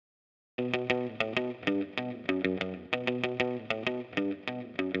Thank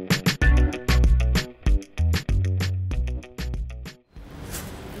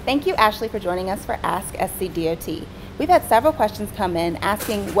you, Ashley, for joining us for Ask SCDOT. We've had several questions come in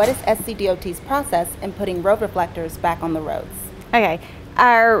asking what is SCDOT's process in putting road reflectors back on the roads. Okay,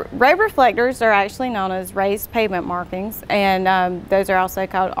 our road reflectors are actually known as raised pavement markings, and those are also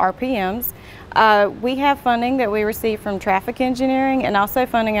called RPMs. We have funding that we receive from traffic engineering and also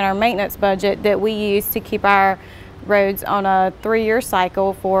funding in our maintenance budget that we use to keep our roads on a 3-year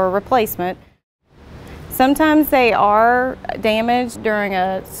cycle for replacement. Sometimes they are damaged during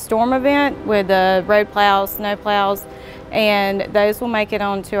a storm event with the road plows, snow plows, and those will make it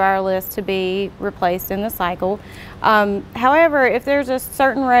onto our list to be replaced in the cycle. However, if there's a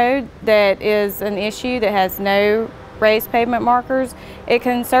certain road that is an issue that has no raised pavement markers, it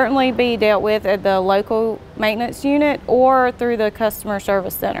can certainly be dealt with at the local maintenance unit or through the customer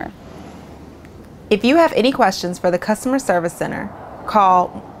service center. If you have any questions for the customer service center,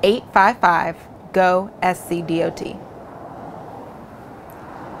 call 855-GO-SCDOT.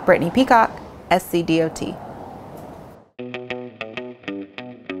 Brittany Peacock, SCDOT.